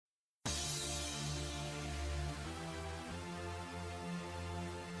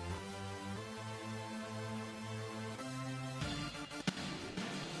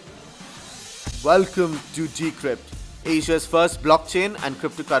Welcome to Decrypt, Asia's first blockchain and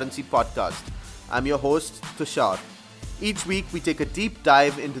cryptocurrency podcast. I'm your host, Tushar. Each week, we take a deep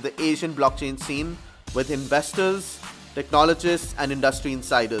dive into the Asian blockchain scene with investors, technologists, and industry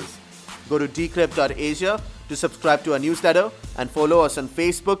insiders. Go to decrypt.asia to subscribe to our newsletter and follow us on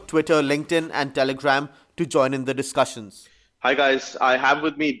Facebook, Twitter, LinkedIn, and Telegram to join in the discussions. Hi, guys. I have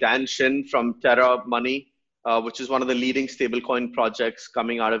with me Dan Shin from Terra Money, which is one of the leading stablecoin projects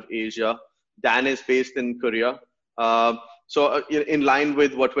coming out of Asia. Dan is based in Korea. In line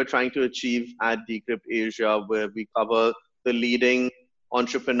with what we're trying to achieve at Decrypt Asia, where we cover the leading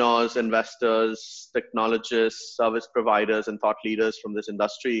entrepreneurs, investors, technologists, service providers, and thought leaders from this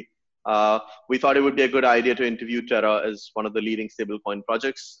industry, we thought it would be a good idea to interview Terra as one of the leading stablecoin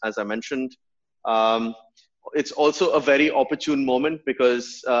projects, as I mentioned. It's also a very opportune moment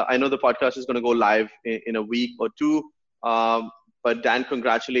because I know the podcast is going to go live in a week or two. But Dan,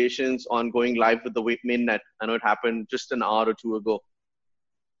 congratulations on going live with the mainnet. I know it happened just an hour or two ago.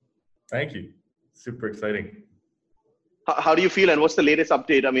 Thank you. Super exciting. How do you feel, and what's the latest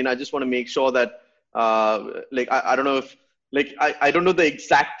update? I mean, I just want to make sure that, I don't know if, I don't know the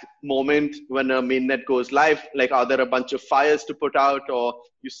exact moment when a mainnet goes live. Like, are there a bunch of fires to put out, or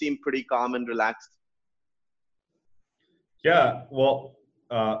you seem pretty calm and relaxed? Yeah, well,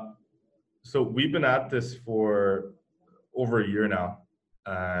 so we've been at this for over a year now,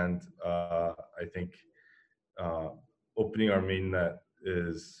 and I think opening our mainnet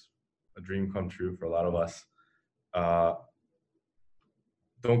is a dream come true for a lot of us.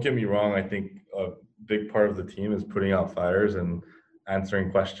 Don't get me wrong, I think a big part of the team is putting out fires and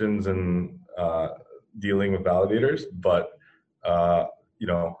answering questions and dealing with validators, but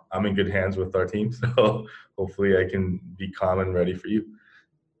I'm in good hands with our team, so hopefully I can be calm and ready for you.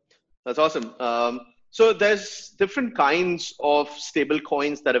 That's awesome. So there's different kinds of stable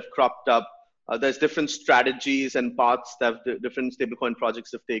coins that have cropped up. There's different strategies and paths that different stablecoin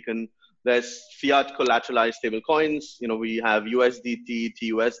projects have taken. There's fiat collateralized stable coins. We have USDT,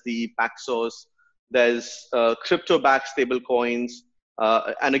 TUSD, Paxos. There's crypto-backed stable coins.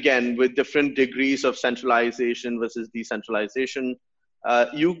 And again, with different degrees of centralization versus decentralization.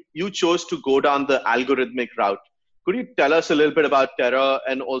 You chose to go down the algorithmic route. Could you tell us a little bit about Terra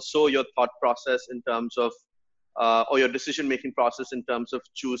and also your thought process in terms of, or your decision-making process in terms of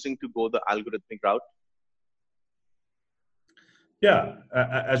choosing to go the algorithmic route? Yeah,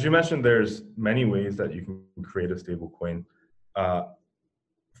 as you mentioned, there's many ways that you can create a stable coin.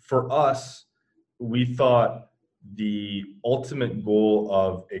 For us, we thought the ultimate goal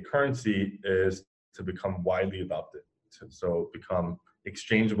of a currency is to become widely adopted, so become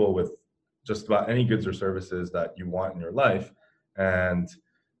exchangeable with just about any goods or services that you want in your life. And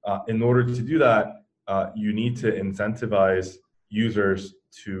in order to do that, you need to incentivize users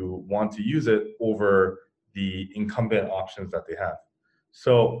to want to use it over the incumbent options that they have.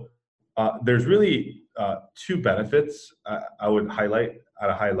 So there's really two benefits I would highlight at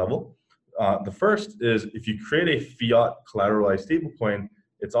a high level. The first is if you create a fiat collateralized stablecoin,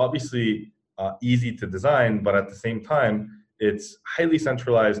 it's obviously easy to design, but at the same time, it's highly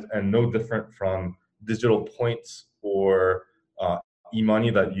centralized and no different from digital points or e-money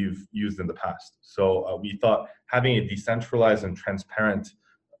that you've used in the past. So we thought having a decentralized and transparent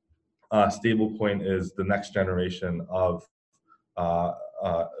stablecoin is the next generation of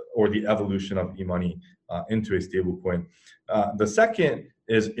or the evolution of e-money into a stablecoin. The second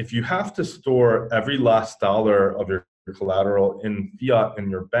is if you have to store every last dollar of your collateral in fiat in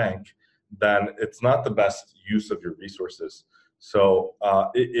your bank, then it's not the best use of your resources. So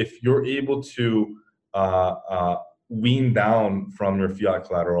if you're able to wean down from your fiat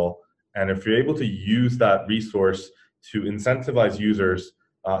collateral, and if you're able to use that resource to incentivize users,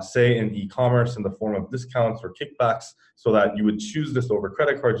 say in e-commerce in the form of discounts or kickbacks, so that you would choose this over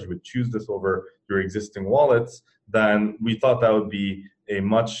credit cards, you would choose this over your existing wallets, then we thought that would be a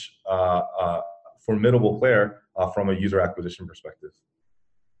much formidable player from a user acquisition perspective.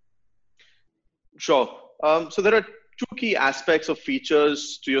 Sure. So there are two key aspects of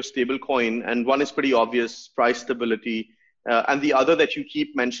features to your stablecoin, and one is pretty obvious, price stability, and the other that you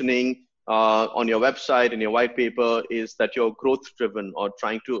keep mentioning on your website and your white paper is that you're growth-driven or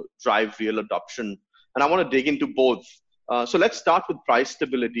trying to drive real adoption. And I want to dig into both. So let's start with price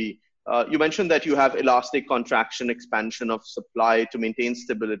stability. You mentioned that you have elastic contraction, expansion of supply to maintain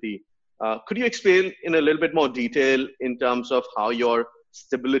stability. Could you explain in a little bit more detail in terms of how your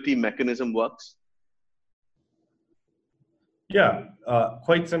stability mechanism works? Yeah,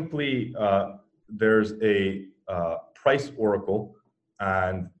 quite simply, there's a price oracle,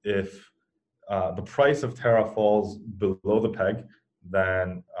 and if the price of Terra falls below the peg,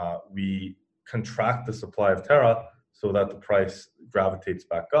 then we contract the supply of Terra so that the price gravitates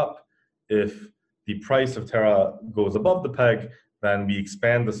back up. If the price of Terra goes above the peg, then we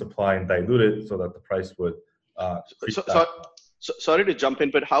expand the supply and dilute it so that the price would creep So, back so, up. sorry to jump in,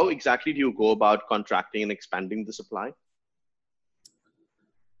 but how exactly do you go about contracting and expanding the supply?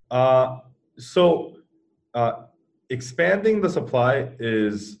 So expanding the supply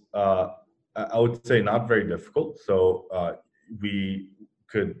is, I would say, not very difficult. So we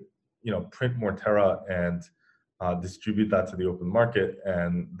could, print more Terra and distribute that to the open market,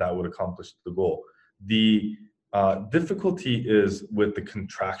 and that would accomplish the goal. The difficulty is with the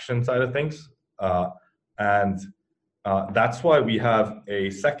contraction side of things, and that's why we have a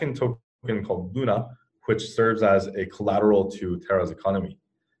second token called Luna, which serves as a collateral to Terra's economy.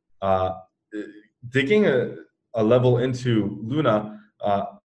 Digging a level into Luna,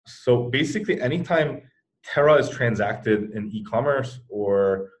 so basically anytime Terra is transacted in e-commerce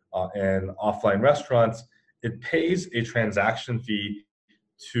or in offline restaurants, it pays a transaction fee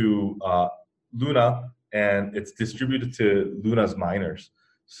to Luna, and it's distributed to Luna's miners.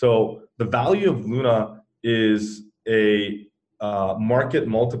 So the value of Luna is a market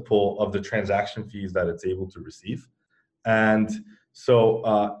multiple of the transaction fees that it's able to receive. And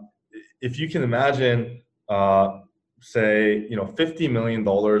so if you can imagine, say, $50 million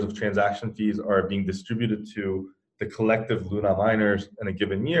of transaction fees are being distributed to the collective Luna miners in a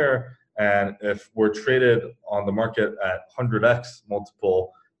given year, and if we're traded on the market at 100x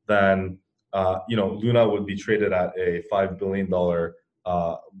multiple, then Luna would be traded at a $5 billion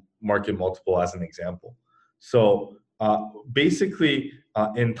market multiple, as an example. So basically,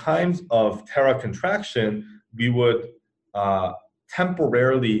 in times of Terra contraction, we would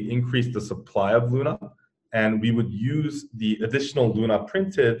temporarily increase the supply of Luna, and we would use the additional Luna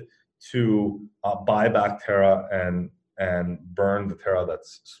printed to buy back Terra and burn the Terra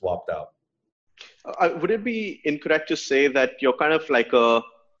that's swapped out. Would it be incorrect to say that you're kind of like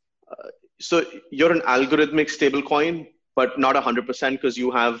so you're an algorithmic stablecoin, but not 100% because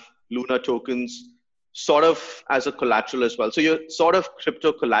you have Luna tokens sort of as a collateral as well. So you're sort of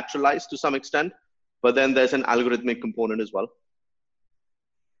crypto collateralized to some extent, but then there's an algorithmic component as well.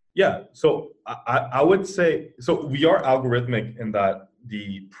 Yeah, so I would say, so we are algorithmic in that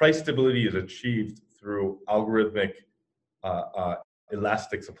the price stability is achieved through algorithmic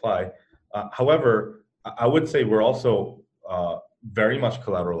elastic supply. However, I would say we're also very much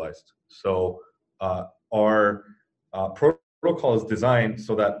collateralized. So our protocol is designed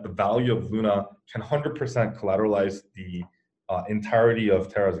so that the value of Luna can 100% collateralize the entirety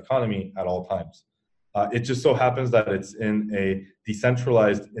of Terra's economy at all times. It just so happens that it's in a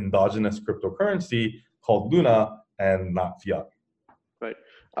decentralized endogenous cryptocurrency called Luna and not fiat. Right.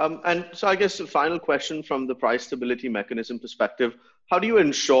 And so I guess the final question from the price stability mechanism perspective, how do you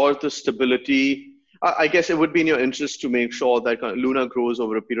ensure the stability? I guess it would be in your interest to make sure that Luna grows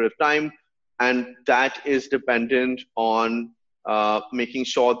over a period of time, and that is dependent on making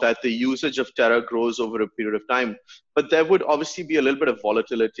sure that the usage of Terra grows over a period of time. But there would obviously be a little bit of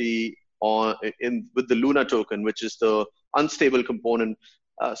volatility with the Luna token, which is the unstable component,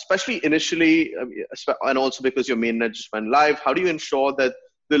 especially initially, and also because your mainnet just went live. How do you ensure that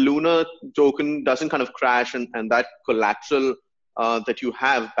the Luna token doesn't kind of crash, and that collateral that you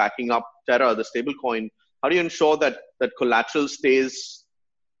have backing up Terra, the stable coin, how do you ensure that that collateral stays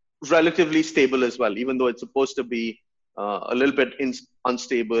relatively stable as well, even though it's supposed to be a little bit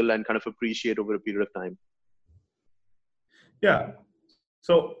unstable and kind of appreciate over a period of time? Yeah.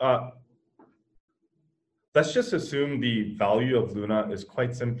 So let's just assume the value of Luna is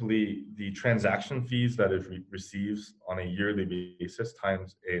quite simply the transaction fees that it receives on a yearly basis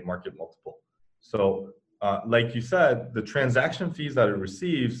times a market multiple. So like you said, the transaction fees that it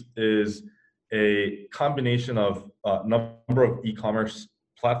receives is a combination of number of e-commerce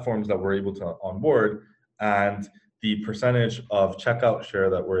platforms that we're able to onboard and the percentage of checkout share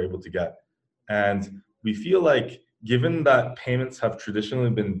that we're able to get. And we feel like, given that payments have traditionally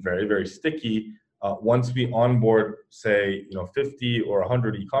been very, very sticky, once we onboard, say, 50 or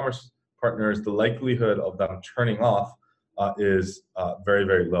 100 e-commerce partners, the likelihood of them turning off is very,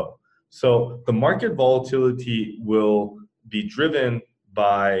 very low. So the market volatility will be driven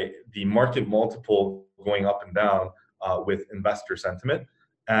by the market multiple going up and down with investor sentiment.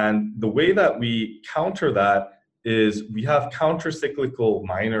 And the way that we counter that is we have counter-cyclical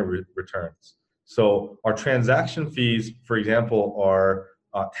miner returns. So our transaction fees, for example, are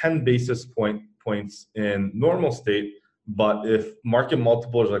 10 basis points in normal state, but if market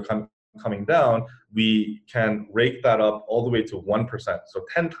multiples are coming down, we can rake that up all the way to 1%. So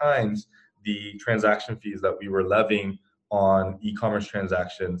 10 times the transaction fees that we were levying on e-commerce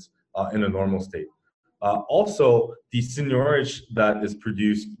transactions in a normal state. Also, the seigniorage that is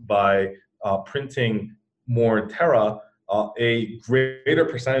produced by printing more Terra, a greater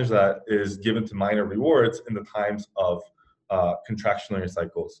percentage of that is given to miner rewards in the times of contractionary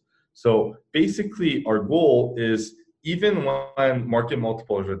cycles. So basically, our goal is, even when market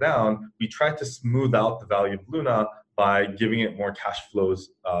multiples are down, we try to smooth out the value of Luna by giving it more cash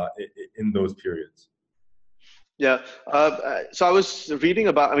flows in those periods. Yeah. So I was reading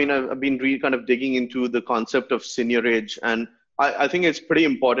about, I mean, I've been kind of digging into the concept of seigniorage, and I think it's pretty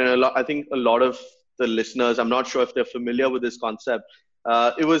important. I think a lot of the listeners, I'm not sure if they're familiar with this concept.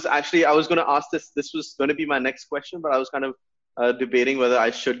 It was actually, I was going to ask this was going to be my next question, but I was kind of debating whether I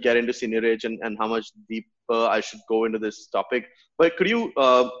should get into seigniorage and how much deeper I should go into this topic. But could you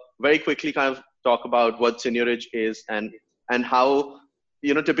very quickly kind of talk about what seigniorage is and how,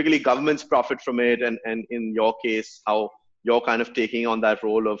 typically governments profit from it, and in your case, how you're kind of taking on that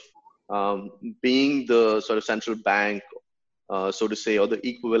role of being the sort of central bank, so to say, or the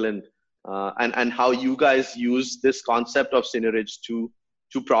equivalent, and how you guys use this concept of seigniorage to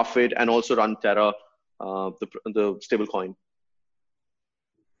profit and also run Terra, the stable coin.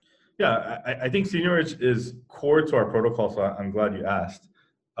 Yeah, I think seigniorage is core to our protocol, so I'm glad you asked.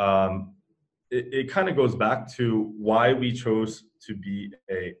 It kind of goes back to why we chose to be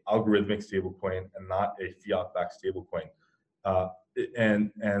a algorithmic stablecoin and not a fiat-backed stablecoin.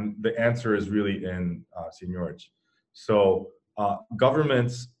 And the answer is really in seigniorage. So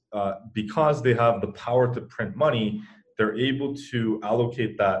governments, because they have the power to print money, they're able to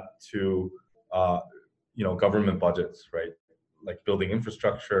allocate that to government budgets, right? Like building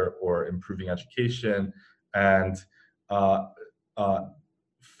infrastructure or improving education. And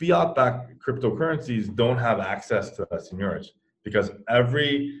fiat-backed cryptocurrencies don't have access to that seigniorage, because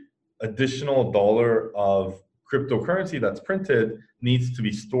every additional dollar of cryptocurrency that's printed needs to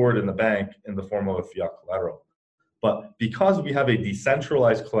be stored in the bank in the form of a fiat collateral. But because we have a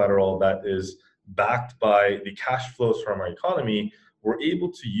decentralized collateral that is backed by the cash flows from our economy, we're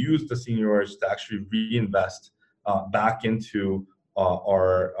able to use the seigniorage to actually reinvest back into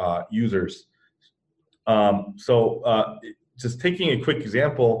our users. Just taking a quick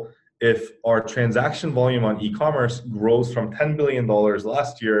example, if our transaction volume on e-commerce grows from $10 billion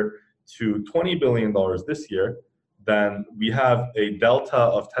last year to $20 billion this year, then we have a delta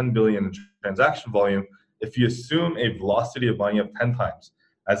of 10 billion in transaction volume. If you assume a velocity of money of 10 times,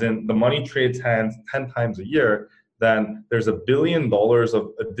 as in the money trades hands 10 times a year, then there's $1 billion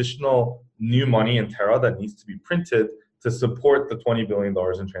of additional new money in Terra that needs to be printed to support the $20 billion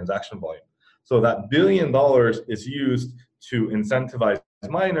in transaction volume. So that $1 billion is used to incentivize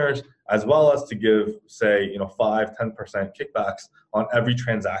miners, as well as to give, say, 5-10% kickbacks on every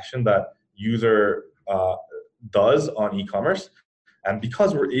transaction that user does on e-commerce. And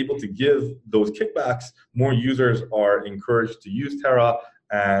because we're able to give those kickbacks, more users are encouraged to use Terra,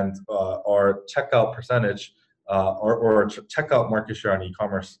 and our checkout percentage or checkout market share on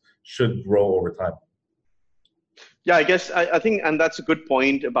e-commerce should grow over time. Yeah, I guess I think, and that's a good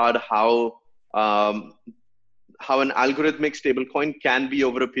point about how an algorithmic stablecoin can be,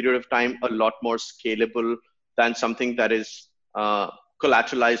 over a period of time, a lot more scalable than something that is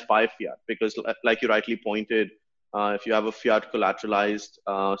collateralized by fiat. Because, like you rightly pointed, if you have a fiat collateralized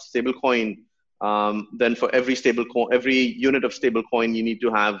stablecoin, then for every unit of stablecoin, you need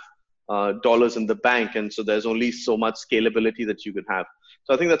to have dollars in the bank, and so there's only so much scalability that you could have.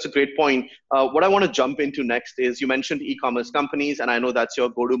 So I think that's a great point. What I want to jump into next is, you mentioned e-commerce companies, and I know that's your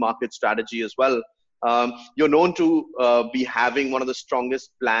go-to-market strategy as well. You're known to be having one of the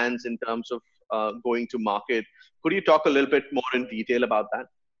strongest plans in terms of going to market. Could you talk a little bit more in detail about that?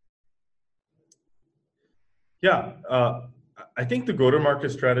 Yeah, I think the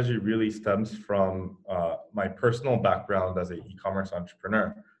go-to-market strategy really stems from my personal background as an e-commerce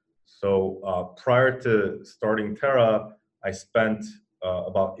entrepreneur. So prior to starting Terra, I spent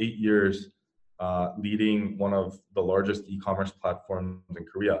about 8 years leading one of the largest e-commerce platforms in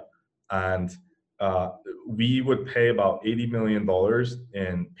Korea. And we would pay about $80 million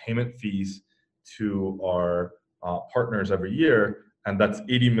in payment fees to our partners every year. And that's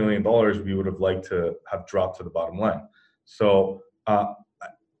 $80 million we would have liked to have dropped to the bottom line. So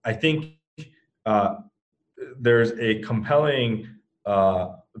I think there's a compelling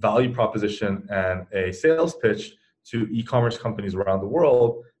value proposition and a sales pitch to e-commerce companies around the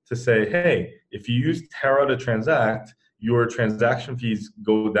world to say, hey, if you use Terra to transact, your transaction fees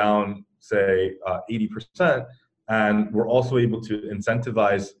go down, say, 80%, and we're also able to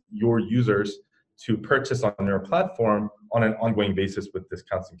incentivize your users to purchase on your platform on an ongoing basis with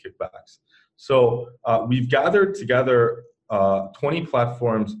discounts and kickbacks. So we've gathered together 20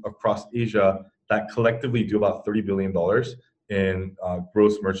 platforms across Asia that collectively do about $30 billion in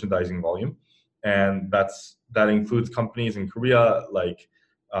gross merchandising volume. And that includes companies in Korea like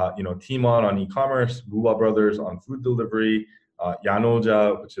Tmon on e-commerce, Booba Brothers on food delivery,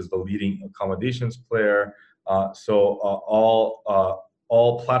 Yanoja, which is the leading accommodations player. All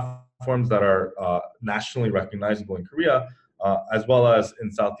platforms that are nationally recognizable in Korea, as well as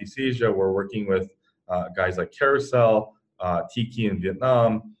in Southeast Asia. We're working with guys like Carousel, Tiki in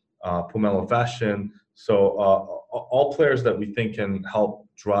Vietnam, Pomelo Fashion. So all players that we think can help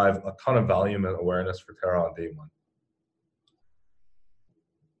drive a ton of volume and awareness for Terra on day one.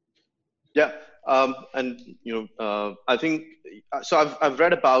 Yeah, I think so. I've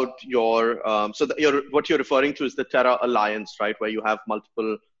read about your what you're referring to is the Terra Alliance, right? Where you have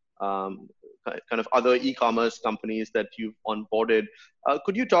multiple kind of other e-commerce companies that you've onboarded.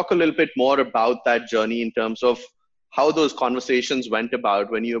 Could you talk a little bit more about that journey in terms of how those conversations went about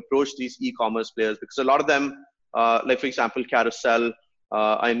when you approached these e-commerce players? Because a lot of them, like for example, Carousel,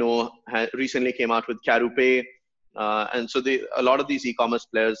 I know recently came out with CaruPay. And so a lot of these e-commerce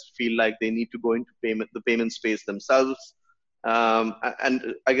players feel like they need to go into the payment space themselves.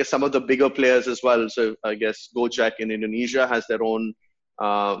 And I guess some of the bigger players as well. So I guess Gojek in Indonesia has their own,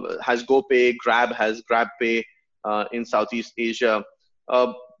 has GoPay, Grab has GrabPay in Southeast Asia.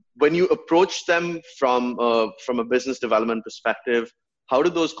 When you approach them from a business development perspective, how do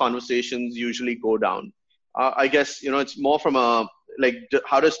those conversations usually go down? I guess, it's more from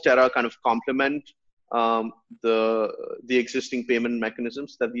how does Terra kind of complement the existing payment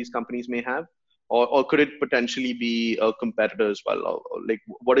mechanisms that these companies may have, or could it potentially be a competitor as well? Or like,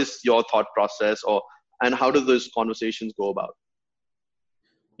 what is your thought process, and how do those conversations go about?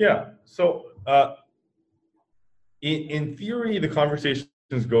 Yeah, so in theory, the conversations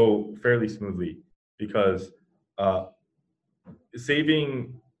go fairly smoothly because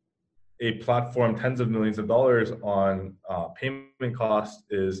saving a platform tens of millions of dollars on payment costs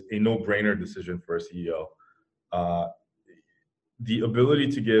is a no-brainer decision for a CEO. The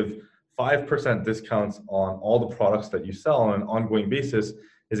ability to give 5% discounts on all the products that you sell on an ongoing basis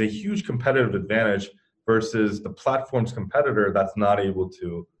is a huge competitive advantage versus the platform's competitor that's not able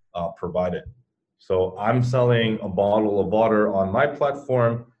to provide it. So I'm selling a bottle of water on my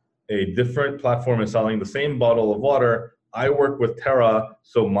platform. A different platform is selling the same bottle of water. I work with Terra,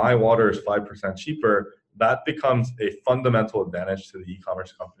 so my water is 5% cheaper. That becomes a fundamental advantage to the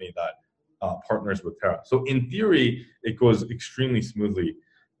e-commerce company that partners with Terra. So in theory, it goes extremely smoothly.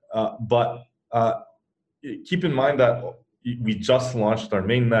 But keep in mind that we just launched our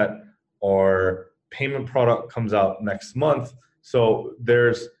mainnet. Our payment product comes out next month. So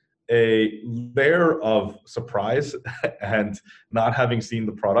there's a layer of surprise and not having seen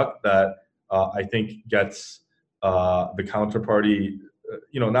the product that I think gets the counterparty,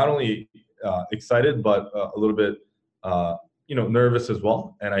 not only excited, but a little bit, nervous as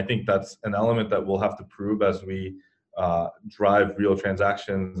well. And I think that's an element that we'll have to prove as we drive real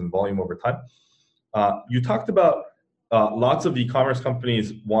transactions and volume over time. You talked about lots of e-commerce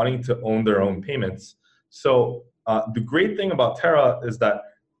companies wanting to own their own payments. So the great thing about Terra is that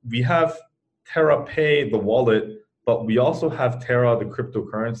we have Terra Pay, the wallet, but we also have Terra, the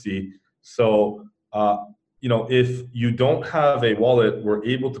cryptocurrency. So if you don't have a wallet, we're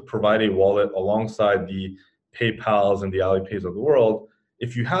able to provide a wallet alongside the PayPals and the Alipays of the world.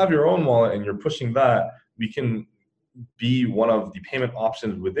 If you have your own wallet and you're pushing that, we can be one of the payment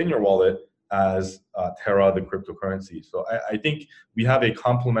options within your wallet as Terra, the cryptocurrency. So I think we have a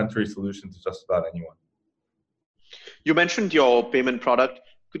complementary solution to just about anyone. You mentioned your payment product.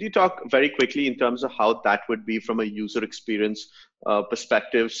 Could you talk very quickly in terms of how that would be from a user experience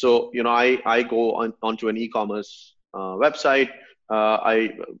perspective? So, I go onto an e-commerce website.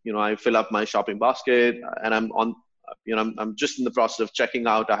 I fill up my shopping basket, and I'm just in the process of checking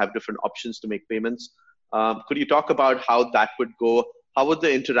out. I have different options to make payments. Could you talk about how that would go? How would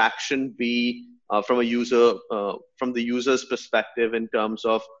the interaction be from the user's perspective in terms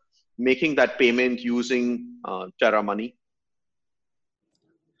of making that payment using Terra Money?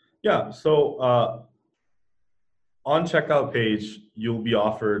 Yeah, so on checkout page, you'll be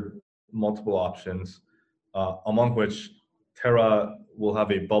offered multiple options, among which Terra will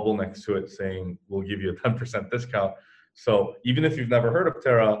have a bubble next to it saying, we'll give you a 10% discount. So even if you've never heard of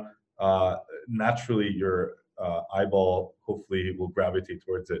Terra, naturally your eyeball hopefully will gravitate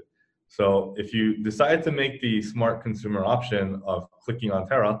towards it. So if you decide to make the smart consumer option of clicking on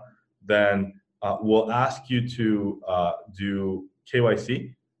Terra, then we'll ask you to do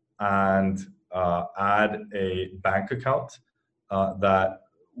KYC and add a bank account that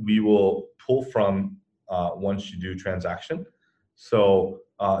we will pull from once you do transaction. So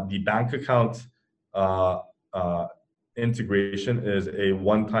the bank account integration is a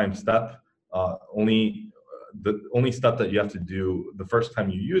one-time step. The only step that you have to do the first time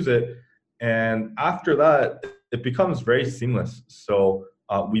you use it, and after that, it becomes very seamless. So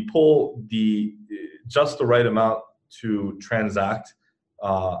we pull just the right amount to transact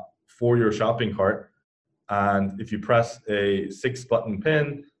for your shopping cart, and if you press a 6-button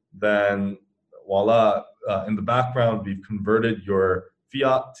pin, then voila! In the background, we've converted your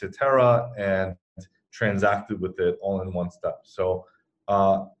fiat to Terra and transacted with it all in one step. So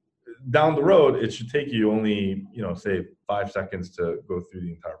down the road, it should take you only, say 5 seconds to go through the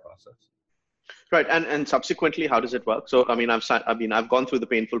entire process. Right, and subsequently, how does it work? So, I've gone through the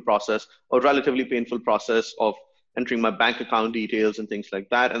painful process, or relatively painful process of entering my bank account details and things like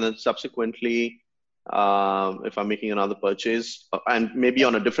that, and then subsequently, if I'm making another purchase, and maybe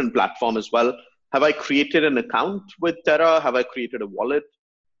on a different platform as well, have I created an account with Terra? Have I created a wallet?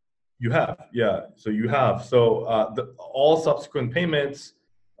 You have, yeah. So you have. So all subsequent payments,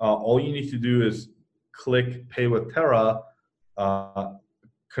 all you need to do is click Pay with Terra,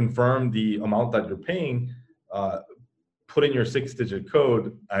 confirm the amount that you're paying, put in your 6-digit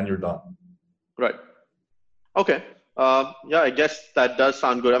code, and you're done. Right. Okay. Yeah, I guess that does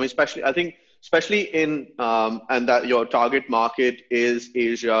sound good. I mean, especially in and that your target market is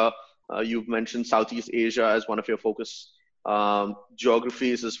Asia. You've mentioned Southeast Asia as one of your focus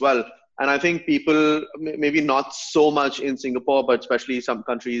geographies as well. And I think people, maybe not so much in Singapore, but especially some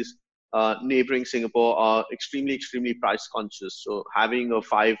countries neighboring Singapore, are extremely, extremely price conscious. So having a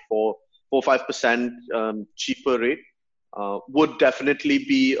 5% cheaper rate would definitely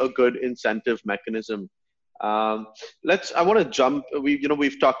be a good incentive mechanism. I want to jump.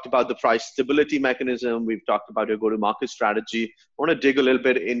 We've talked about the price stability mechanism. We've talked about your go-to-market strategy. I want to dig a little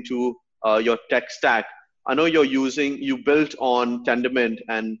bit into your tech stack. I know you built on Tendermint,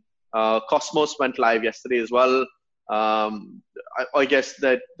 and Cosmos went live yesterday as well. I guess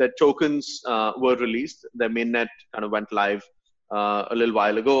that tokens were released. Their mainnet kind of went live a little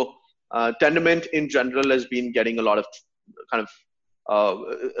while ago. Tendermint in general has been getting a lot of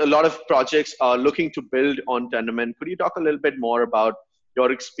projects are looking to build on Tendermint. Could you talk a little bit more about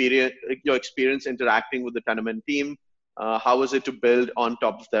your experience interacting with the Tendermint team? How was it to build on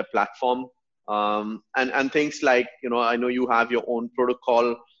top of their platform? And things like, I know you have your own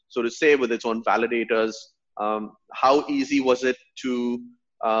protocol, so to say, with its own validators. How easy was it to,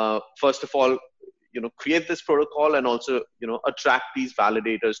 first of all, create this protocol, and also, attract these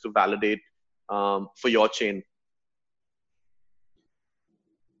validators to validate for your chain?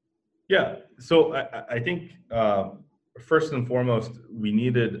 Yeah, so I think first and foremost, we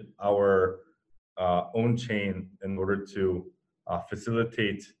needed our own chain in order to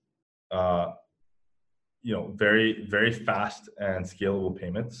facilitate very, very fast and scalable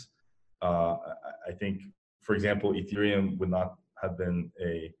payments. I think, for example, Ethereum would not have been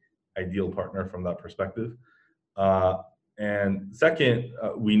a ideal partner from that perspective. And second,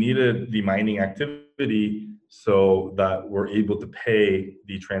 we needed the mining activity so that we're able to pay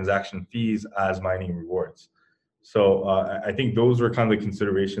the transaction fees as mining rewards. So I think those were kind of the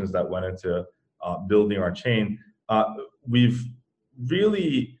considerations that went into building our chain. We've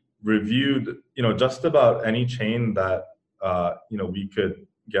really reviewed, just about any chain that we could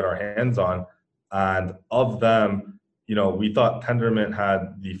get our hands on, and of them, we thought Tendermint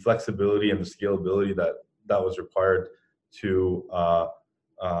had the flexibility and the scalability that was required to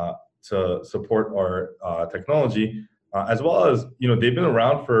support our technology, as well as they've been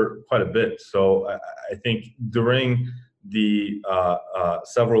around for quite a bit. So I think during the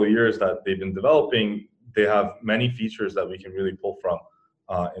several years that they've been developing, they have many features that we can really pull from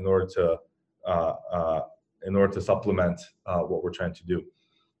in order to supplement what we're trying to do.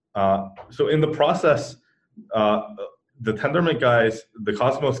 So in the process, the Tendermint guys, the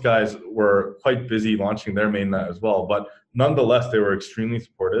Cosmos guys, were quite busy launching their mainnet as well. But nonetheless, they were extremely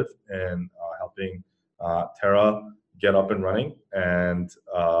supportive in helping Terra get up and running. And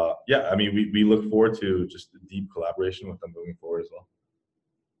we look forward to just a deep collaboration with them moving forward as well.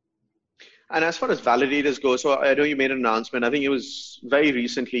 And as far as validators go, so I know you made an announcement. I think it was very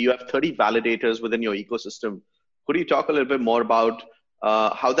recently. You have 30 validators within your ecosystem. Could you talk a little bit more about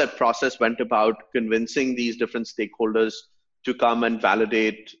how that process went about convincing these different stakeholders to come and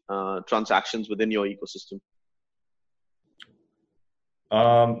validate transactions within your ecosystem?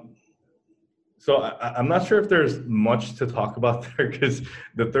 So I'm not sure if there's much to talk about there, because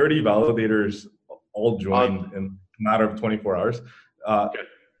the 30 validators all joined in a matter of 24 hours. Okay.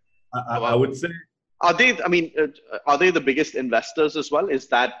 I would say. Are they the biggest investors as well? Is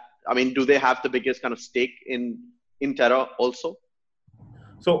that I mean, do they have the biggest kind of stake in Terra also?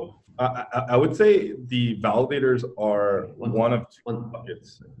 So I would say the validators are one of two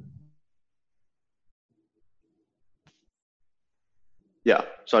buckets. Yeah,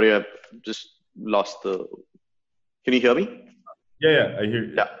 sorry, I just lost the. Can you hear me? Yeah, I hear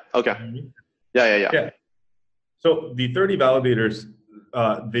you. Yeah. Okay. Yeah. So the 30 validators,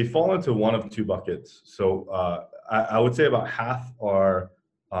 they fall into one of two buckets. So I would say about half are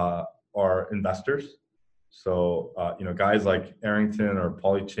investors. So guys like Arrington or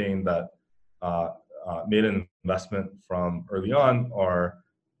Polychain that made an investment from early on are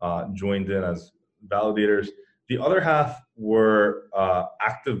joined in as validators. The other half were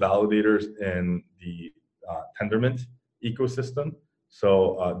active validators in the Tendermint ecosystem.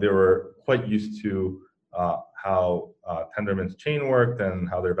 So they were quite used to how Tendermint's chain worked and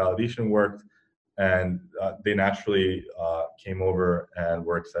how their validation worked. And they naturally came over and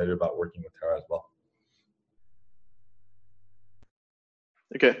were excited about working with Terra as well.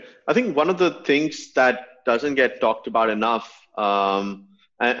 Okay. I think one of the things that doesn't get talked about enough,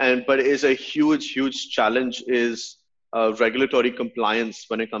 but is a huge challenge is regulatory compliance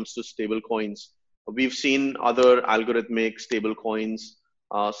when it comes to stable coins. We've seen other algorithmic stable coins,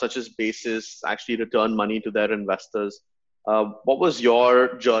 such as Basis, actually return money to their investors. What was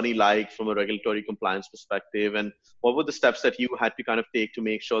your journey like from a regulatory compliance perspective, and what were the steps that you had to kind of take to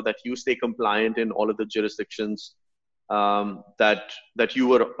make sure that you stay compliant in all of the jurisdictions that you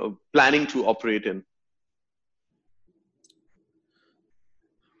were planning to operate in?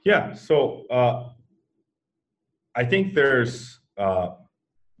 Yeah, so I think there's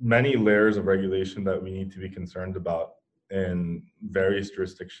many layers of regulation that we need to be concerned about in various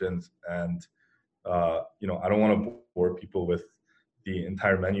jurisdictions, and I don't want to bore people with the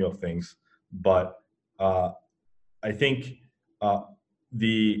entire menu of things, but I think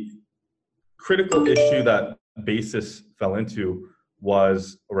the critical issue that Basis fell into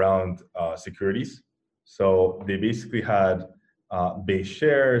was around securities. So they basically had base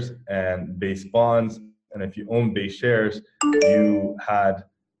shares and base bonds, and if you own base shares, you had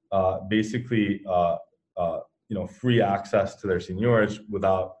basically free access to their seigniorage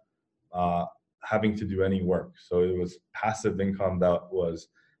without having to do any work. So it was passive income that was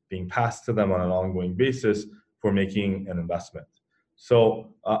being passed to them on an ongoing basis for making an investment.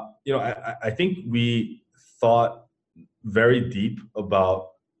 So I think we thought very deep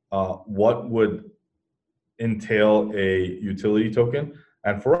about what would entail a utility token.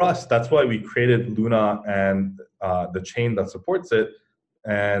 And for us, that's why we created Luna and the chain that supports it,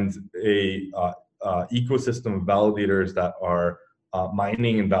 and a ecosystem of validators that are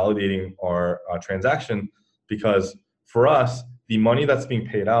mining and validating our transaction. Because for us, the money that's being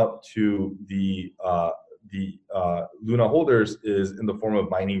paid out to the Luna holders is in the form of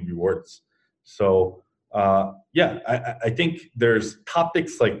mining rewards. So I think there's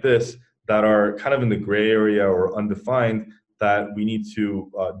topics like this that are kind of in the gray area or undefined that we need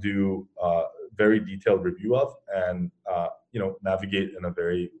to do very detailed review of and navigate in a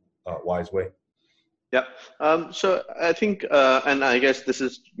very wise way. Yeah. So I think, and I guess this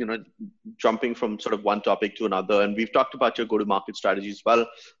is, jumping from sort of one topic to another, and we've talked about your go-to-market strategy as well.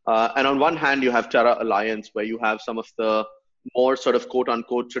 And on one hand, you have Terra Alliance, where you have some of the more sort of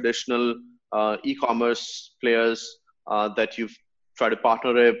quote-unquote traditional e-commerce players that you've tried to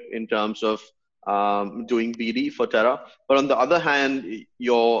partner with in terms of doing BD for Terra. But on the other hand,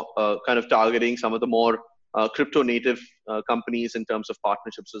 you're kind of targeting some of the more crypto native companies in terms of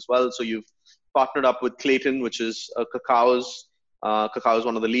partnerships as well. So you've partnered up with Clayton, which is Kakao's. Kakao is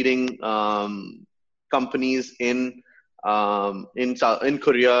one of the leading companies in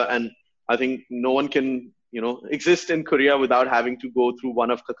Korea, and I think no one can exist in Korea without having to go through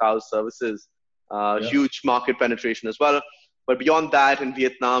one of Kakao's services. Huge market penetration as well. But beyond that, in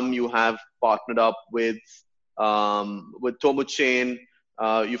Vietnam, you have partnered up with Tomo Chain.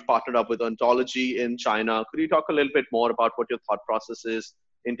 You've partnered up with Ontology in China. Could you talk a little bit more about what your thought process is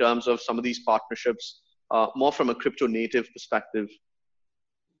in terms of some of these partnerships, more from a crypto native perspective?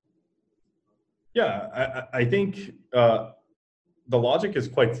 Yeah, I think the logic is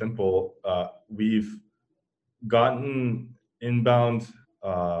quite simple. We've gotten inbound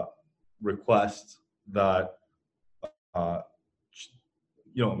requests that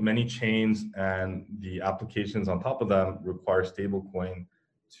many chains and the applications on top of them require stablecoin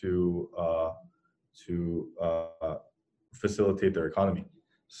to facilitate their economy.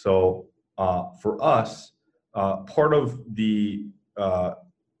 So for us, part of the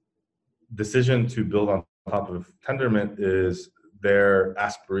decision to build on top of Tendermint is their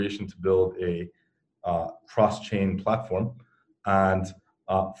aspiration to build a cross-chain platform. And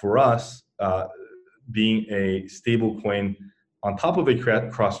For us, being a stable coin on top of a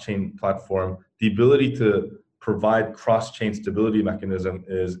cross-chain platform, the ability to provide cross-chain stability mechanism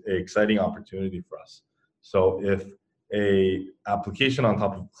is an exciting opportunity for us. So if a application on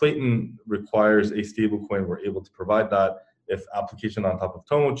top of Clayton requires a stable coin, we're able to provide that. If application on top of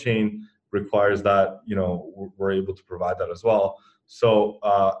Tomo Chain requires that, we're able to provide that as well. So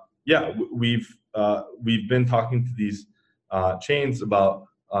we've been talking to these chains about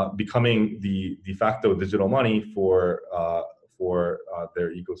becoming the de facto digital money for their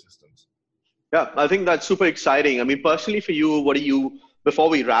ecosystems. Yeah, I think that's super exciting. I mean, personally for you, before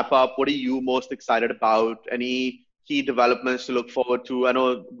we wrap up, what are you most excited about? Any key developments to look forward to? I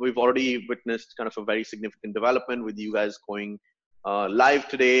know we've already witnessed kind of a very significant development with you guys going live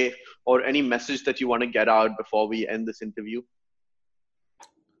today, or any message that you want to get out before we end this interview?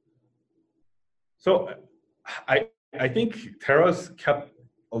 So I think Terra's kept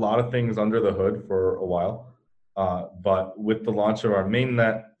a lot of things under the hood for a while. But with the launch of our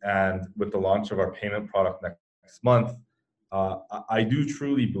mainnet and with the launch of our payment product next month, I do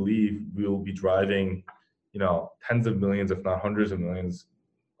truly believe we will be driving, tens of millions, if not hundreds of millions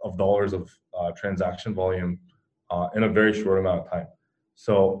of dollars of transaction volume in a very short amount of time.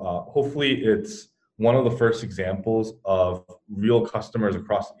 So hopefully it's one of the first examples of real customers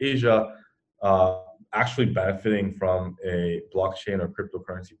across Asia actually benefiting from a blockchain or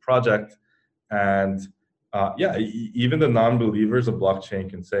cryptocurrency project. And even the non-believers of blockchain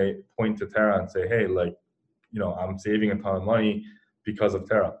can point to Terra and say, hey, I'm saving a ton of money because of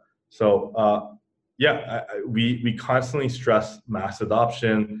Terra. So we constantly stress mass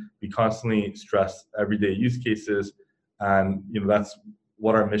adoption. We constantly stress everyday use cases, and that's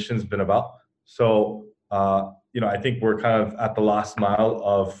what our mission's been about. So I think we're kind of at the last mile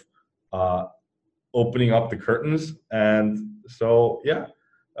of opening up the curtains, and so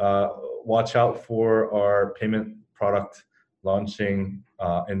watch out for our payment product launching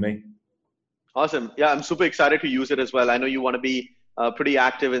in May. Awesome. Yeah, I'm super excited to use it as well. I know you want to be pretty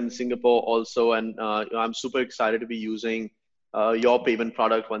active in Singapore also, and I'm super excited to be using your payment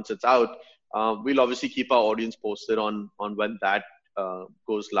product once it's out. We'll obviously keep our audience posted on when that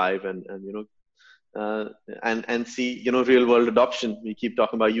goes live, and see real world adoption. We keep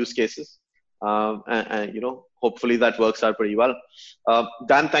talking about use cases, and hopefully that works out pretty well.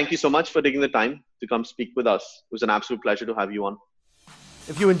 Dan, thank you so much for taking the time to come speak with us. It was an absolute pleasure to have you on.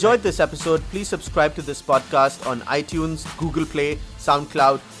 If you enjoyed this episode, please subscribe to this podcast on iTunes, Google Play,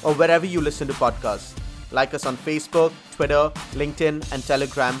 SoundCloud, or wherever you listen to podcasts. Like us on Facebook, Twitter, LinkedIn, and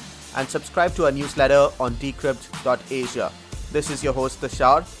Telegram, and subscribe to our newsletter on decrypt.asia. This is your host,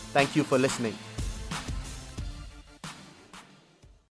 Tushar. Thank you for listening.